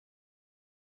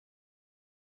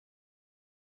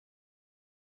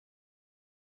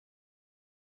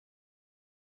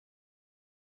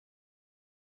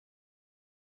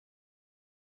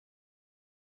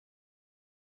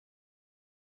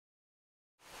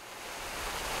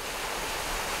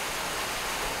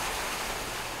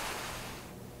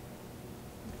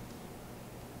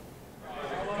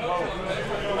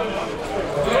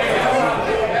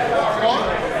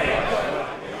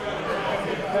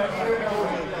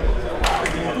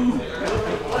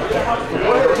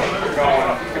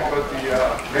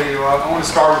to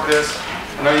start with this.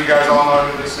 I know you guys all know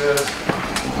who this is.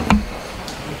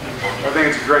 I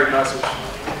think it's a great message.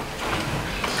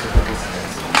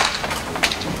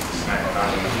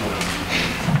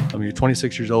 I mean, you're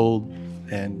 26 years old,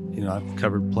 and you know I've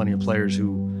covered plenty of players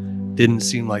who didn't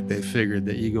seem like they figured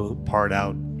the ego part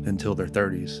out until their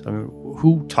 30s. I mean,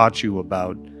 who taught you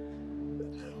about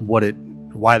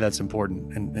why that's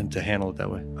important, and to handle it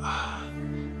that way?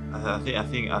 I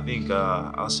think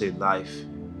I'll say life.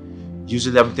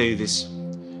 Usually, I will tell you this.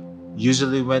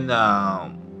 Usually, when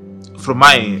from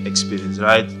my experience,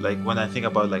 right? Like when I think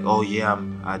about like, oh yeah,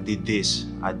 I did this.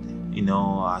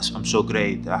 I'm so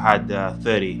great. I had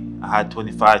 30. I had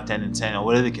 25, 10, and 10, or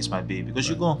whatever the case might be. Because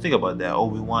you're gonna think about that. Oh,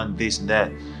 we won this and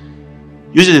that.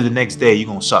 Usually, the next day you're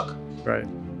gonna suck. Right.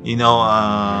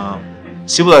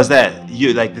 Simple as that.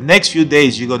 You like the next few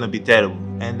days you're gonna be terrible.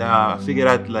 And I figured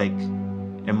out like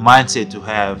a mindset to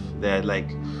have that,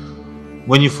 like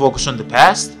when you focus on the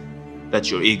past, that's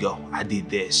your ego. I did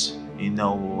this. We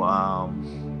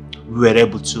were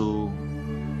able to,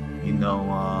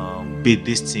 beat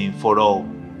this team 4-0.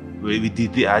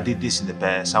 I did this in the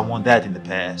past. I won that in the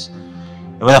past.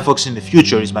 And when I focus in the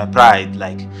future, is my pride.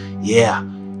 Like, yeah,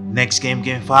 next game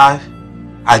 5,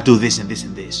 I'll do this and this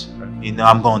and this.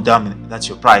 I'm going dominant. That's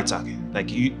your pride talking.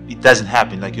 Like it doesn't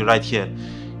happen. Like you're right here,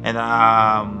 and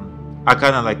I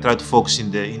kind of like try to focus in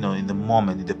the in the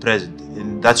moment, in the present,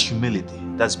 and that's humility.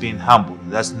 That's being humble.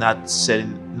 That's not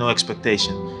setting no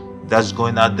expectation. That's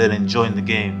going out there, enjoying the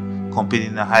game,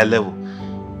 competing at a high level.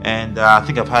 And I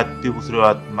think I've had people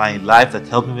throughout my life that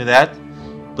helped me with that.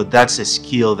 But that's a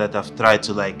skill that I've tried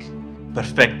to like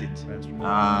perfect it,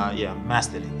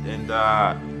 master it, and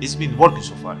it's been working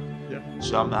so far. Yeah.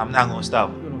 So I'm not gonna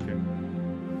stop. Okay.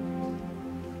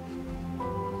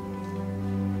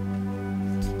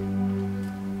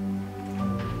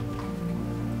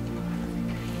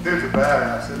 Dude's a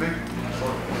badass, isn't he?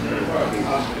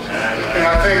 And I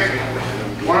think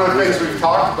one of the things we've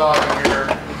talked about in here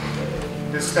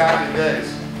is stacking days.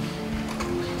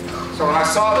 So when I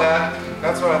saw that,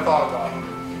 that's what I thought about.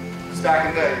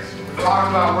 Stacking days. We talked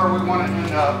about where we want to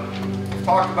end up. We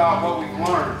talked about what we've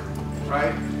learned,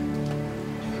 right?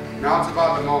 Now it's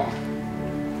about the moment.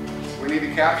 We need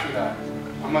to capture that.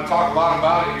 I'm going to talk a lot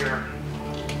about it here.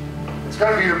 It's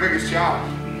going to be your biggest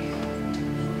challenge.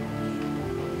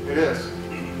 It is.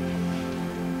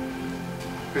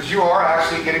 Because you are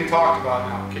actually getting talked about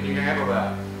now. Can you handle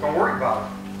that? Don't worry about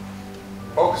it.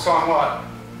 Focus on what?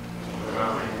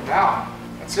 Now.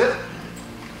 That's it.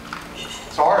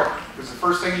 It's hard. Because the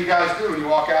first thing you guys do when you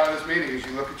walk out of this meeting is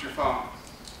you look at your phone.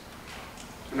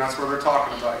 And that's where they're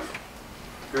talking about you.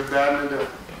 Good, bad, and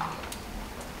indifferent.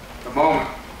 The moment.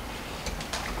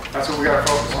 That's what we got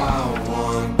to focus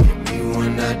on. You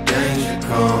when that danger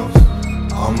comes.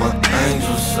 All my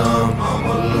angels sung.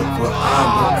 Mama, look what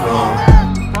I've become.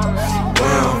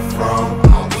 Where I'm from,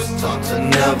 I was taught to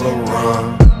never run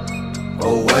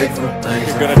away from things.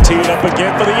 He's going to tee it up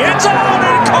again for the end zone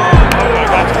and caught. Oh my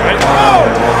God! Right. Oh!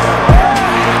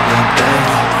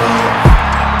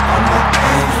 All my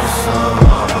angels sung.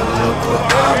 Mama, look what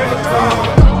I've become.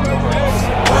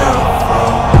 Where I'm from, I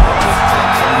was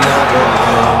taught to never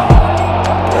run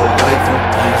away from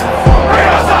things. Bring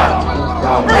us up!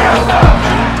 Bring us up!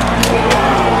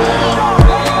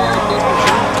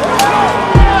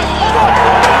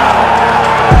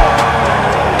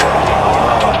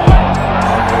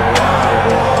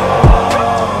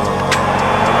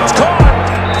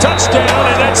 Touchdown,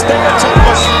 and that's Theo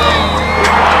Thomas.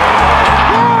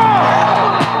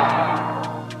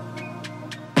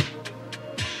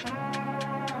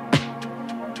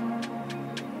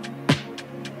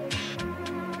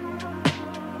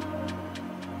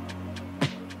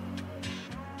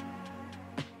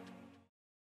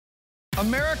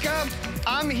 America,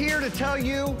 I'm here to tell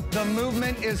you the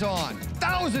movement is on.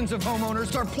 Thousands of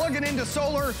homeowners are plugging into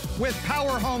solar with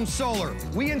POWERHOME Solar.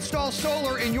 We install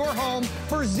solar in your home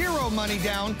for zero money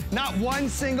down, not one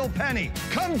single penny.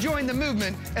 Come join the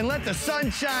movement and let the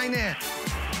sun shine in.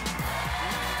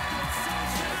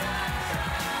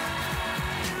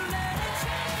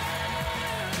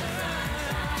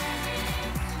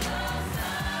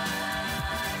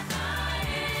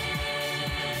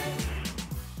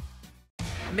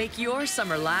 Make your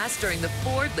summer last during the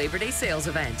Ford Labor Day sales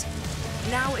event.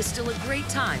 Now is still a great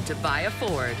time to buy a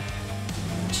Ford.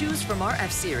 Choose from our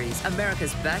F-Series,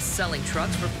 America's best-selling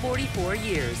trucks for 44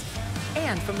 years,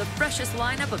 and from the freshest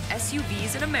lineup of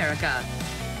SUVs in America.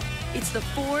 It's the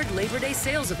Ford Labor Day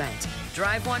sales event.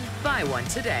 Drive one, buy one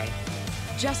today.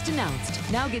 just announced.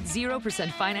 Now get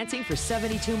 0% financing for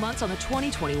 72 months on the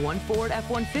 2021 Ford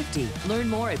F-150. Learn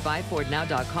more at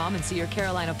buyfordnow.com and see your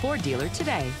Carolina Ford dealer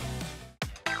today.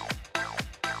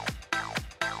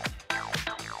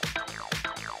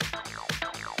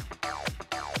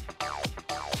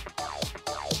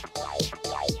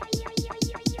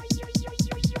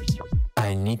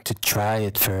 I need to try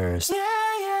it first.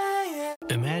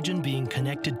 Imagine being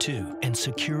connected to and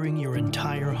securing your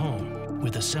entire home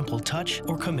with a simple touch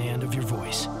or command of your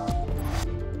voice.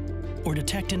 Or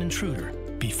detect an intruder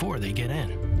before they get in.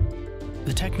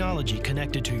 The technology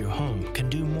connected to your home can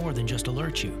do more than just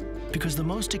alert you, because the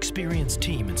most experienced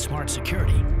team in smart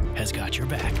security has got your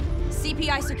back.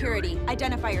 CPI Security,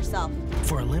 identify yourself.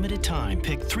 For a limited time,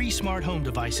 pick 3 smart home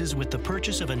devices with the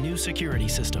purchase of a new security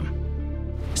system.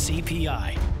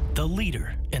 CPI, the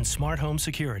leader in smart home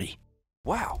security.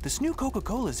 Wow, this new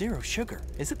Coca-Cola Zero Sugar.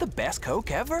 Is it the best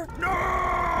Coke ever? No!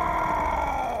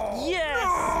 Yes!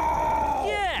 No!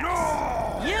 Yes!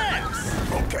 No!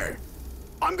 Yes! Okay,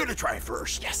 I'm gonna try it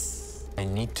first. Yes! I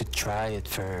need to try it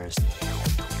first.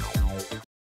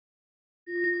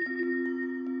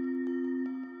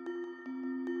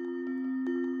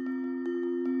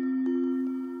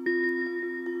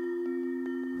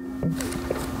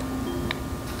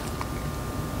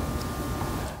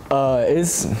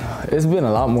 It's been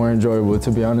a lot more enjoyable,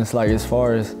 to be honest, like as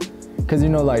far as, cause you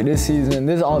know, like this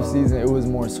off season, it was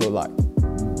more so like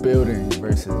building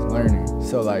versus learning.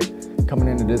 So like coming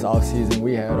into this off season,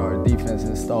 we had our defense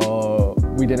installed,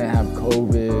 we didn't have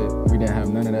COVID, we didn't have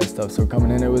none of that stuff. So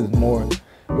coming in, it was more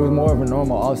of a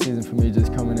normal off season for me,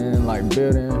 just coming in, like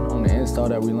building on the install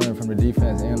that we learned from the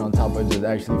defense, and on top of just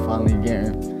actually finally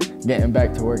getting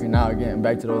back to working out, getting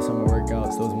back to those summer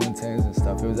workouts, those 110s and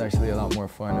stuff. It was actually a lot more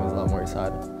fun. It was a lot more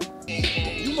exciting.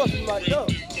 You must be like, yo,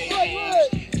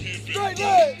 straight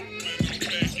leg.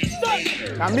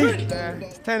 Not me, man.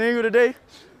 It's 10 Eagle today.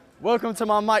 Welcome to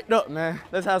my mic'd up, man.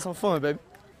 Let's have some fun, baby.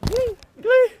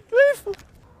 Gleeful.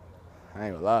 I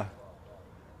ain't gonna lie.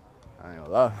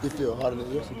 You feel harder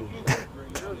than yesterday.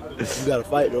 You gotta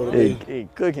fight though today. Hey,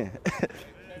 cooking.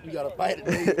 You gotta fight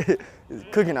today. It's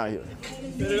cooking out here.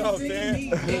 Set it off,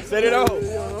 man. Set it off.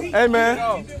 Hey,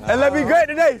 man. Hey, let's be great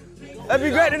today. Let's be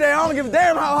great today. I don't give a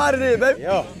damn how hot it is, baby.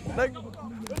 Yo. Like,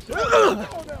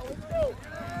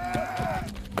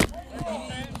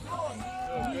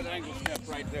 Good angle step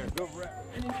right there. Good rep.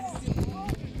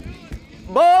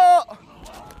 ball.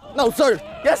 No, sir.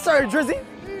 Yes, sir, Drizzy.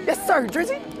 Yes, sir,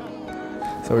 Drizzy.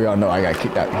 So we all know I got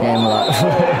kicked out the game a lot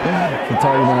for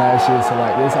targeting last year. So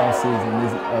like this off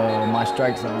season, my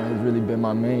strike zone has really been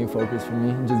my main focus for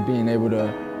me. Just being able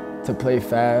to play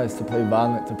fast, to play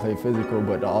violent, to play physical,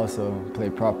 but to also play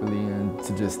properly and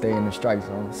to just stay in the strike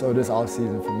zone. So this off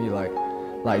season for me, like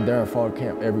during fall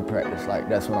camp, every practice, like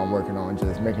that's what I'm working on.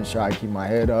 Just making sure I keep my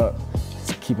head up,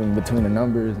 keeping between the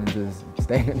numbers, and just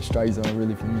staying in the strike zone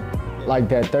really for me. Like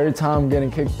that third time getting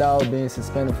kicked out, being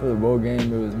suspended for the bowl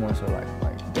game, it was more so like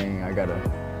dang,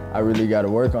 I really gotta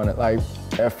work on it. Like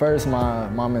at first my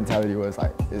mentality was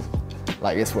like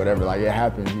it's whatever, like it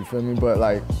happens, you feel me? But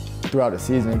like throughout the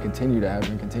season, continue to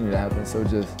happen. So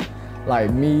just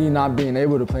like me not being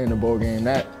able to play in the bowl game,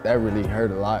 that really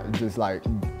hurt a lot. Just like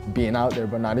being out there,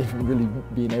 but not even really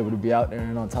being able to be out there,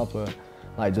 and on top of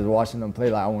like just watching them play,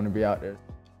 like I want to be out there.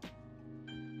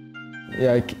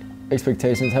 Yeah,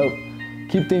 expectations help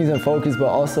keep things in focus, but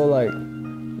also like,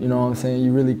 you know what I'm saying,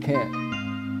 you really can't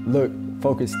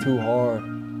focus too hard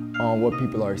on what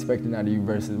people are expecting out of you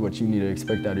versus what you need to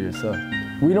expect out of yourself.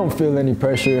 We don't feel any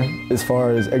pressure as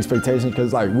far as expectations,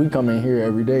 because like we come in here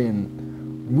every day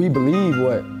and we believe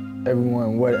what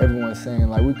everyone's saying.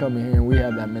 Like we come in here and we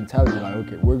have that mentality like,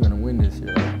 okay, we're gonna win this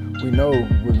year. Like, we know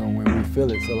we're gonna win, we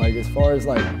feel it. So like as far as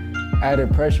like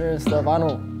added pressure and stuff,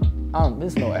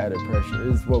 there's no added pressure.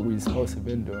 It's what we're supposed to have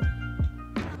been doing.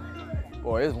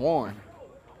 Boy, it's warm.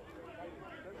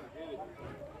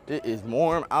 It is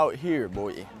warm out here,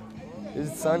 boy.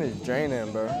 This sun is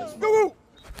draining, bro. Woo!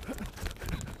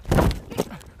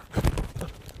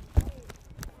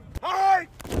 All right.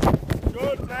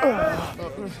 Good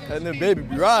man. And the baby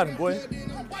be riding, boy.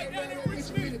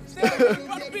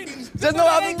 Just know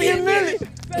I be a Millie.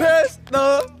 Press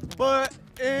the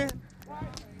button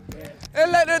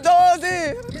and let the doors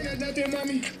in.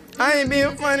 I ain't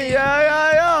being funny,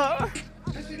 yeah.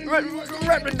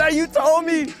 Rapping that you told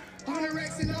me.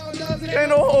 Ain't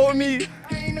no hold me.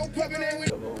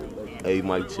 Hey,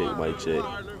 mic check.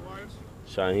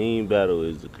 Shaheem Battle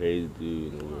is the crazy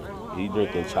dude in the world. He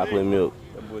drinking chocolate milk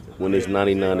when it's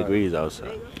 99 degrees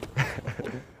outside.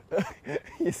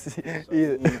 He's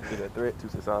a threat to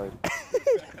society.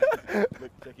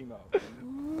 Check him out.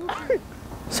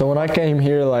 So when I came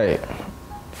here, like,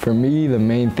 for me, the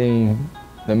main thing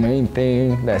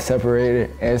that separated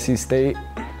NC State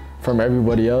from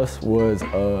everybody else was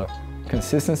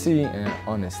consistency and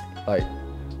honesty. Like,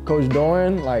 Coach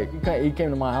Doran, like, he came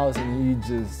to my house and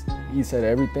he said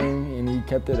everything, and he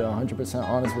kept it 100%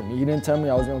 honest with me. He didn't tell me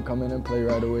I was gonna come in and play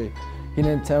right away. He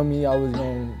didn't tell me I was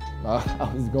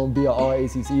gonna be an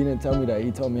all-ACC. He didn't tell me that.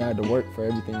 He told me I had to work for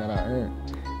everything that I earned.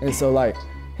 And so, like,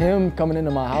 him coming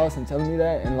into my house and telling me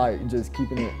that, and like just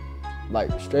keeping it like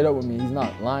straight up with me, he's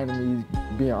not lying to me,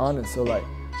 he's being honest. So like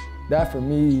that for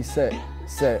me set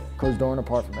Coach Doran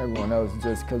apart from everyone else,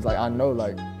 just because like I know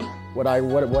like what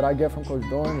I get from Coach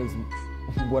Doran is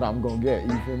what I'm gonna get.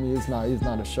 You feel me? It's not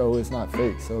a show, it's not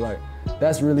fake. So like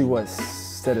that's really what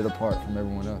set it apart from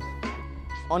everyone else.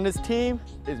 On this team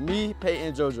is me, Peyton,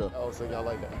 and JoJo. Oh, so y'all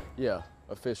like that? Yeah,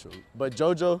 official. But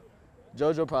JoJo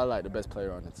probably like the best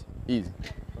player on the team. Easy.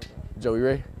 Joey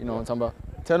Ray, you know what I'm talking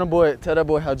about? Tell that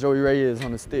boy how Joey Ray is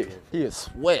on the stick. He is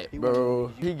sweat, bro.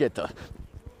 He get the.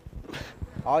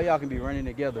 All y'all can be running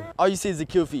together. All you see is the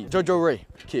kill feed. JoJo Ray,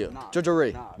 kill. Nah, JoJo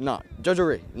Ray, nah. JoJo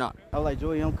Ray, nah. I was like,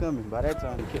 Joey, I'm coming. By that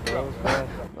time, the kid was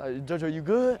like, JoJo, you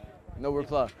good? No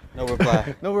reply. No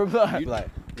reply. No reply. You like,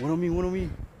 one on me.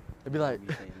 They'd be like,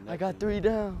 I got 3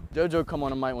 down. JoJo come on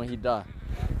the mic when he die.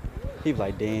 He be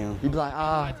like, damn. He be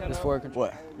like, it's for control.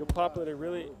 What? Your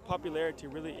popularity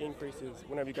really increases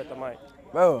whenever you got the mic.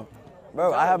 Bro,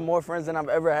 I have more friends than I've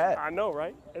ever had. I know,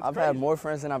 right? I've had more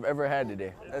friends than I've ever had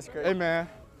today. That's crazy. Hey, man.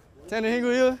 Tanner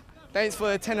Hingle here. Thanks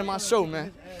for attending my show,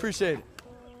 man. Appreciate it.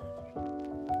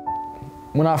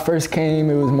 When I first came,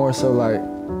 it was more so like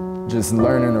just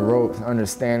learning the ropes,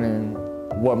 understanding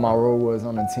what my role was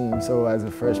on the team. So as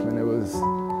a freshman, it was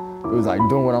like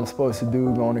doing what I'm supposed to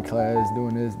do, going to class,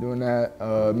 doing this, doing that,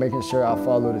 making sure I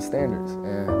follow the standards.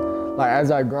 And like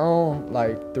as I grown,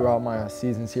 like throughout my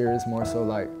seasons here, it's more so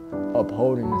like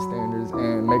upholding the standards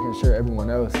and making sure everyone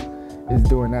else is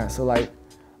doing that. So like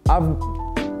I've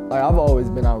always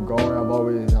been outgoing.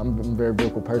 I'm a very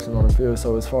vocal person on the field.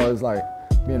 So as far as like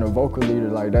being a vocal leader,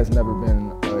 like that's never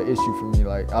been an issue for me.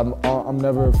 Like I'm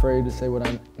never afraid to say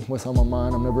what's on my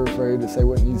mind. I'm never afraid to say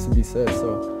what needs to be said.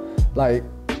 So like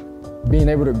being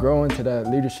able to grow into that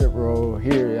leadership role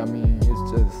here, I mean,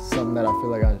 it's just something that I feel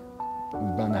like I'm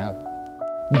bound to happen.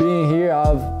 Being here,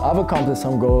 I've accomplished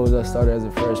some goals. I started as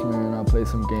a freshman. I played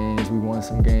some games. We won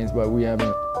some games, but we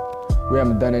haven't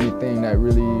done anything that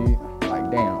really like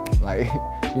damn, like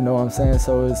you know what I'm saying.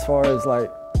 So as far as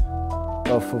like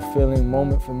a fulfilling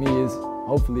moment for me is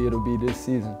hopefully it'll be this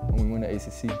season when we win the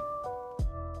ACC.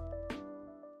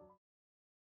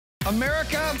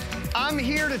 America, I'm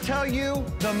here to tell you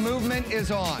the movement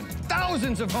is on.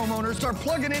 Thousands of homeowners are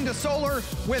plugging into solar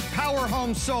with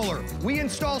POWERHOME Solar. We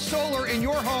install solar in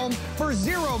your home for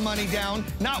 0 money down,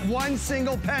 not 1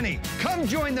 single penny. Come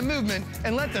join the movement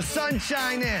and let the sun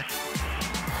shine in.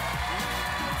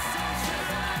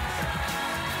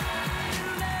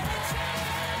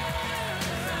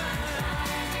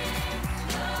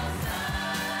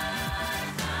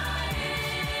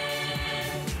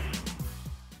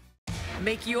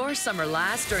 Make your summer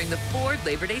last during the Ford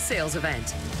Labor Day sales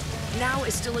event. Now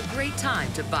is still a great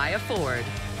time to buy a Ford.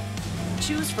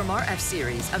 Choose from our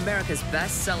F-Series, America's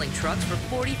best-selling trucks for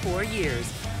 44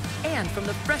 years, and from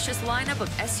the freshest lineup of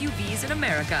SUVs in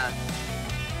America.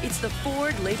 It's the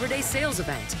Ford Labor Day sales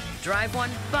event. Drive one,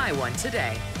 buy one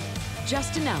today.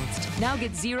 Just announced. Now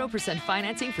get 0%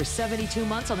 financing for 72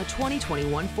 months on the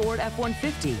 2021 Ford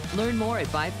F-150. Learn more at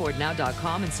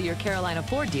buyfordnow.com and see your Carolina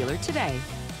Ford dealer today.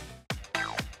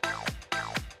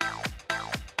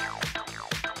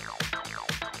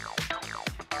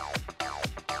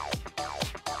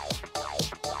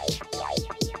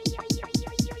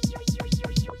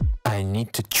 I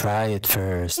need to try it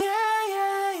first.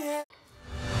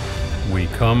 We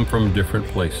come from different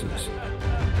places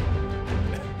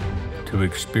to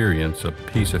experience a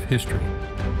piece of history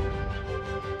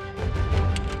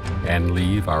and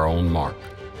leave our own mark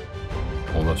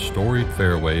on the storied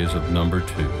fairways of number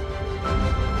 2.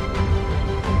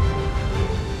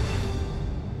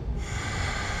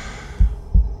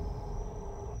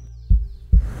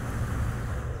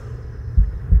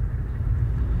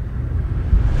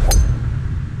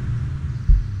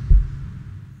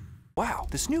 Wow,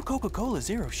 this new Coca-Cola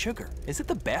Zero Sugar. Is it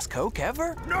the best Coke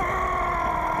ever? No!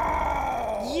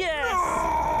 Yes!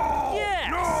 No! Yes!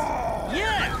 No!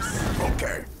 Yes!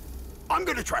 Okay, I'm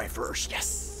gonna try first.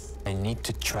 Yes! I need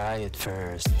to try it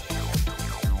first.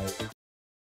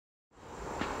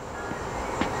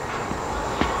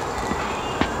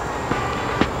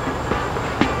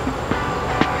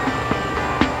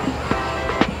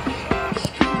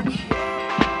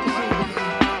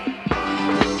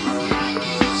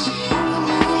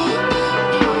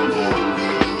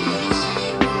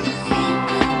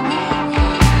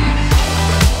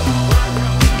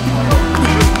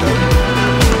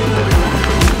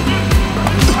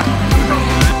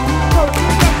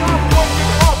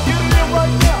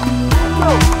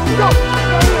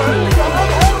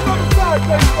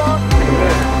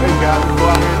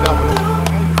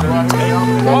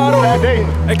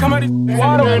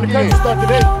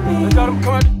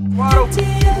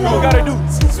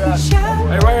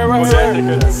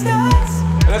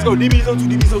 Let's go, DB's on 2,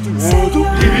 DB's on 2. 1, 2,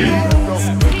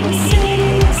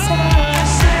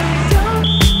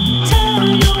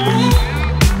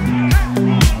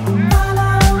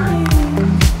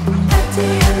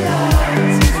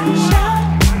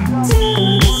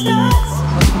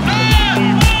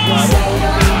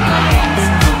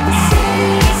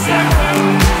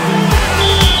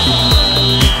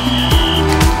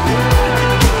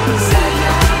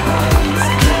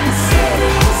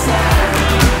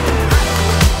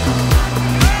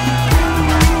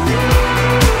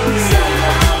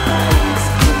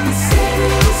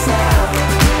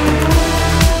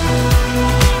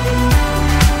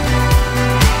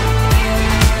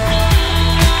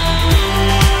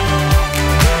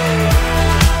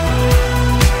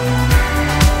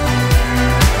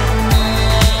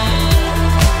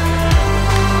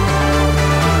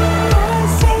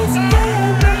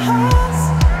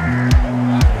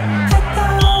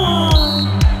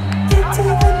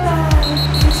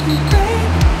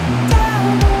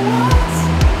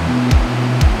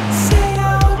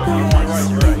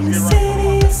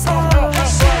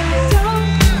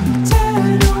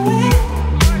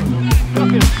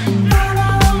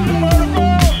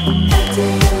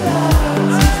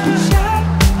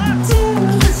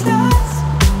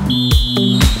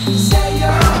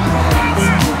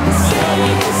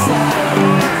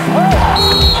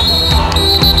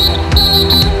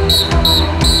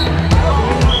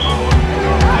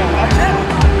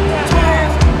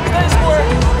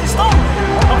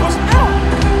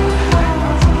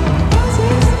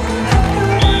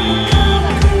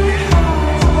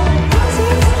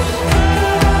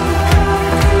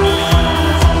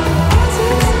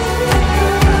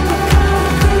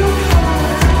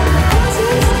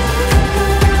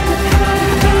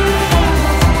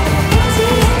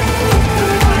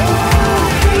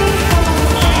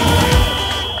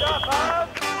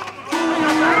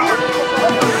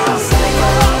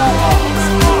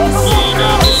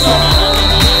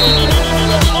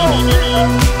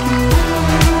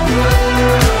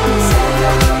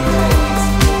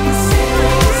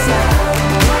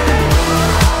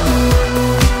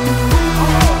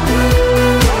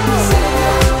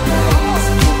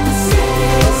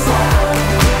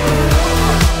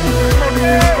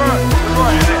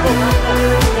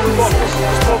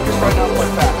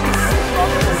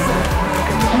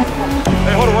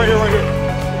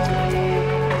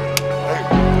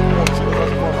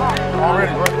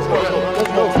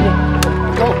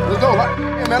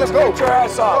 Let's go. Try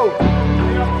outside.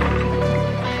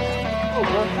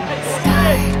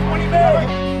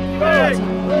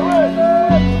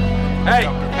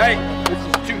 Hey,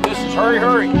 this is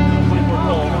hurry.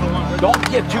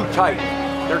 Don't get too tight.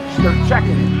 They're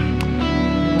checking it.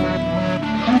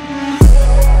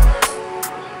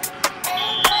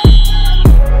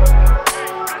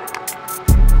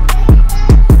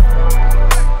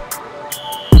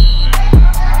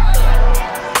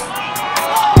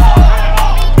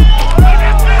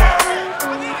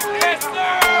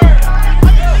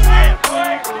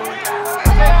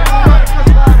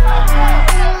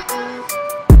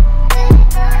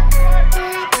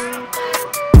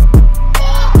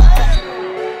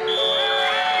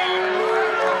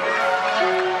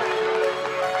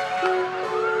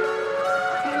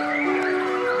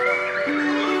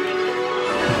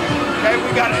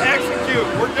 We got to execute.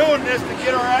 We're doing this to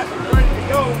get our asses ready to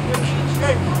go and get in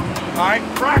shape. All right,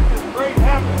 practice great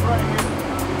habits right here.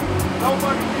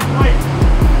 Nobody be late.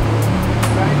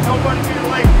 Okay, nobody be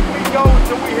late. We go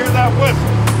until we hear that whistle.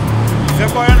 Does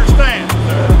everybody understand?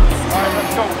 All right,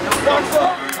 let's go. Here we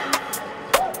go.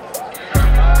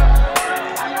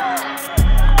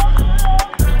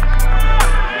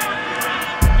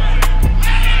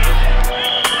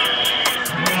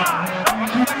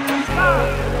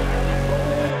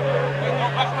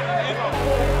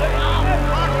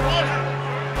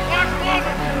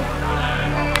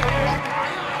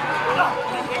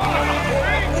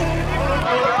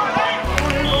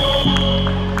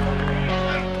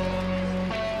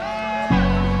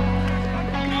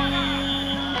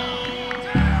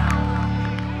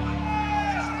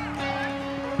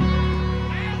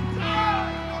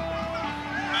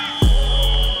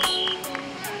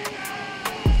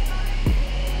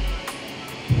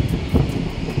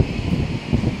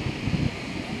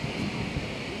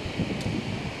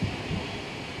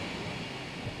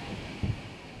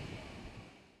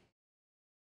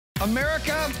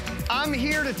 America, I'm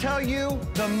here to tell you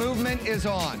the movement is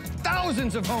on.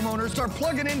 Thousands of homeowners are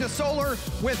plugging into solar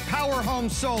with POWERHOME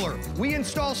Solar. We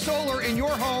install solar in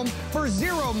your home for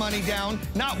zero money down,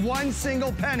 not one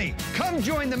single penny. Come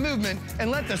join the movement and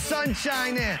let the sun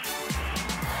shine in.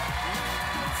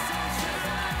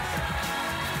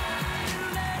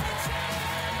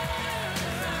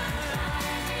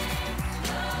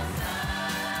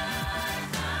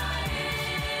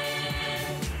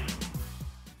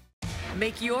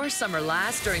 Make your summer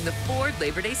last during the Ford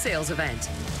Labor Day sales event.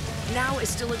 Now is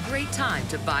still a great time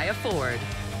to buy a Ford.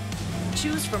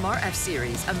 Choose from our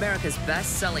F-Series, America's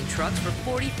best-selling trucks for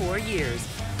 44 years,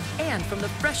 and from the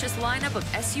freshest lineup of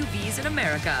SUVs in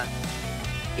America.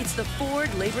 It's the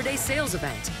Ford Labor Day sales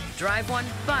event. Drive one,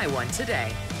 buy one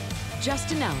today.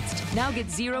 Just announced. Now get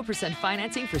 0%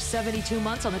 financing for 72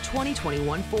 months on the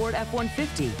 2021 Ford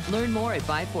F-150. Learn more at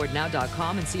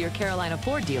buyfordnow.com and see your Carolina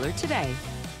Ford dealer today.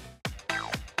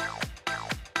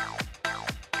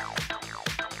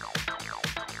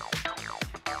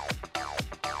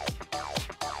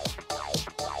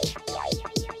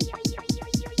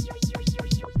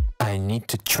 I need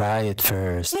to try it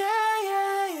first.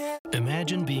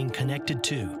 Imagine being connected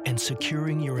to and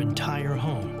securing your entire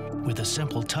home with a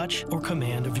simple touch or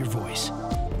command of your voice.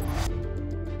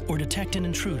 Or detect an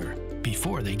intruder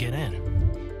before they get in.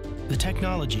 The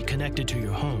technology connected to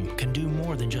your home can do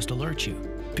more than just alert you,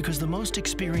 because the most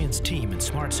experienced team in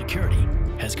smart security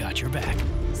has got your back.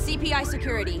 CPI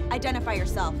Security. Identify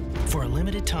yourself. For a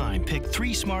limited time, pick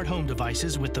 3 smart home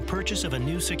devices with the purchase of a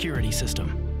new security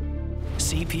system.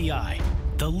 CPI,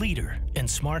 the leader in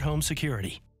smart home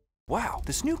security. Wow,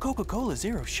 this new Coca-Cola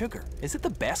Zero Sugar. Is it the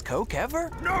best Coke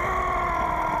ever? No!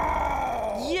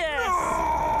 Yes!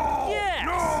 No! Yes!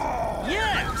 No!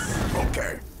 Yes!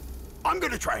 Okay, I'm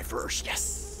gonna try it first.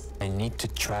 Yes! I need to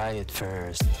try it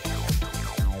first.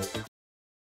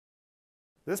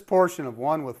 This portion of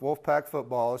One with Wolfpack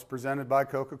Football is presented by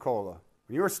Coca-Cola.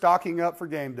 When you are stocking up for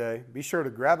game day, be sure to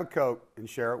grab a Coke and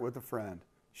share it with a friend.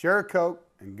 Share a Coke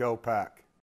and go Pack.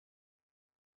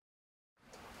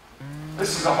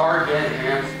 This is a hard game,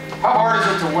 man. How hard is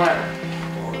it to win?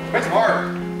 It's hard.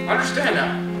 I understand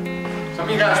that. Some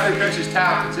of you guys think that just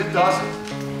happens. It doesn't.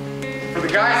 For the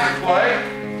guys that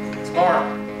play, it's hard.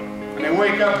 And they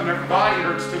wake up and their body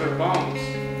hurts to their bones.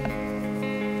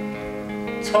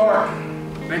 It's hard.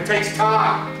 And it takes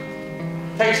time.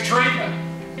 It takes treatment.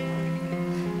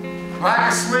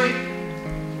 Lack of sleep.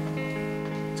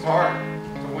 It's hard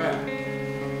to win.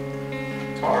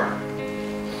 It's hard.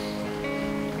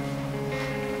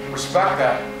 Respect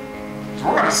that. So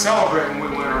we're going to celebrate when we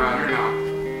win around here now.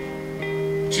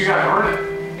 But you got to earn it.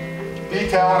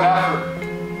 Detail and effort.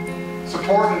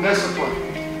 Support and discipline.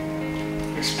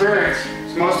 Experience.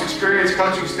 It's the most experienced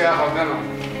coaching staff I've been on.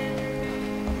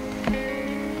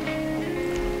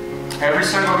 Every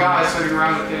single guy sitting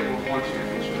around the table with one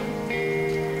championship.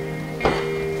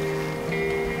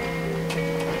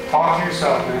 Talk to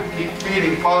yourself, man. Keep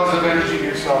feeding positive energy to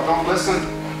yourself. Don't listen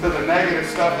to the negative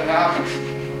stuff that happens.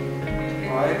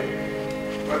 Right?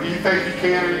 Whether you think you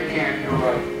can or you can't, you're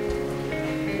right.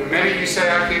 The minute you say,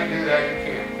 I can't do that, you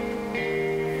can't.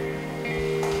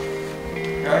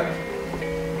 Okay?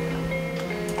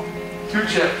 2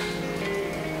 chips.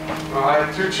 All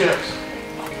right, 2 chips.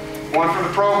 One for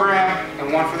the program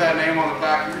and one for that name on the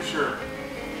back of your shirt.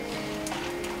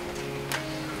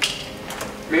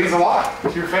 It means a lot to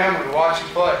your family to watch you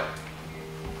play.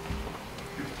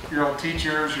 Your old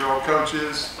teachers, your old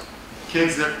coaches,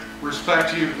 kids that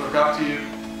respect you, look up to you.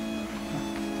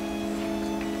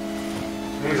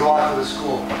 It means a lot to the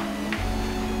school.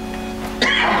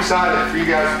 I'm excited for you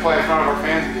guys to play in front of our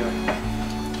fans again.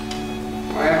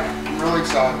 I am. I'm really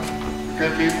excited.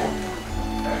 Good people.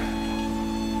 Okay.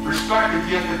 Respect the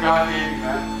gift that God gave you,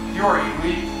 man. You are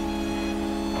elite.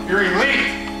 You're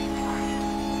elite.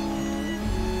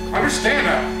 Understand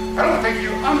that. I don't think you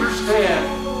understand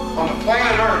on the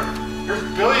planet Earth, there's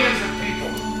billions of people.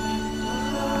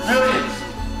 Billions.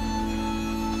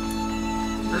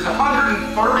 There's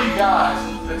 130 guys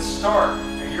that start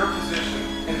at your position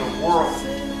in the world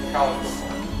of college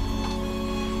football.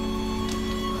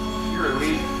 You're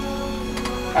elite.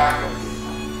 Act like it.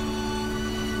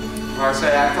 When I say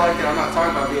act like it, I'm not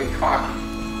talking about being cocky.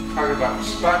 I'm talking about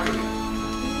respecting it.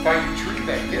 How you treat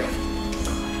that gift.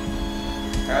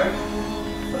 Okay?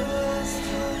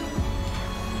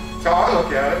 That's how I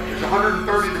look at it. There's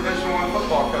 130 Division I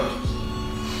football coaches.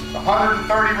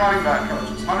 130 running back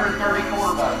coaches, 130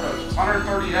 quarterback coaches,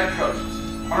 130 head coaches,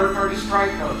 130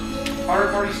 strength coaches,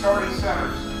 130 starting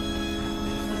centers.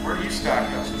 Where do you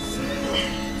stack up?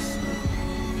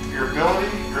 Your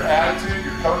ability, your attitude,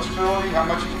 your coachability, how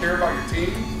much you care about your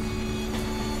team.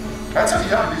 That's how you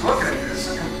have to be looking at this.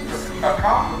 It's a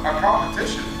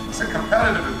competition. It's a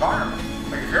competitive environment.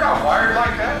 Like if you're not wired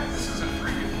like that, this isn't for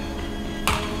you.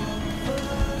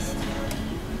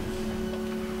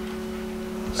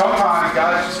 Sometimes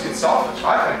guys just get selfish,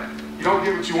 I think. You don't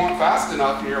get what you want fast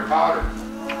enough and you're a powder.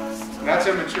 And that's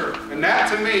immature. And that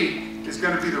to me is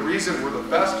going to be the reason we're the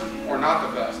best or not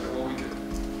the best at what we do.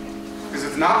 Because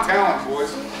it's not talent,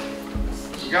 boys.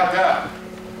 You got that.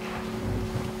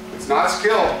 It's not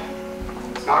skill.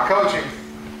 It's not coaching.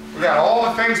 We got all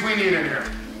the things we need in here.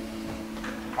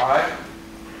 All right?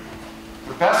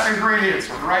 The best ingredients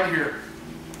are right here.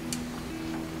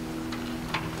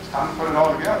 It's time to put it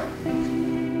all together.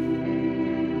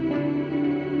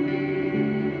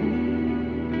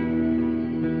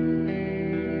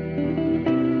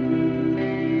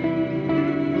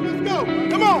 Let's go.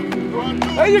 Come on.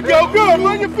 There you go. Good.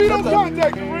 Run your feet on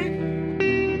contact, Reed.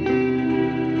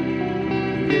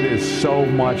 It is so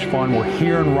much fun. We're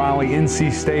here in Raleigh,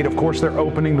 NC State. Of course, they're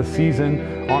opening the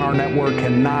season on our network.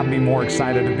 Cannot be more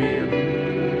excited to be here.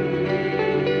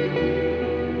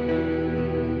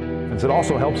 It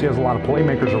also helps he has a lot of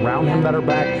playmakers around him that are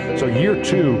back. So year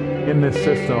 2 in this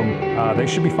system, they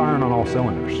should be firing on all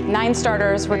cylinders. 9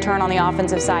 starters return on the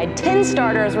offensive side. 10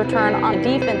 starters return on the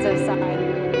defensive side.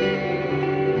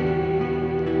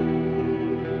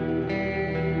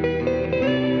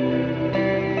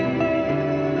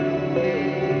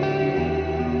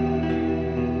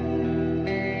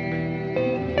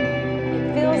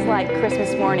 Like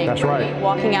Christmas morning. That's right.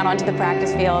 Walking out onto the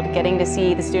practice field, getting to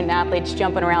see the student athletes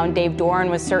jumping around. Dave Doran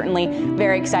was certainly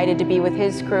very excited to be with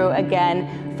his crew again.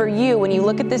 For you, when you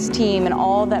look at this team and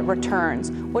all that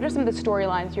returns, what are some of the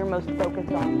storylines you're most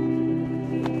focused on?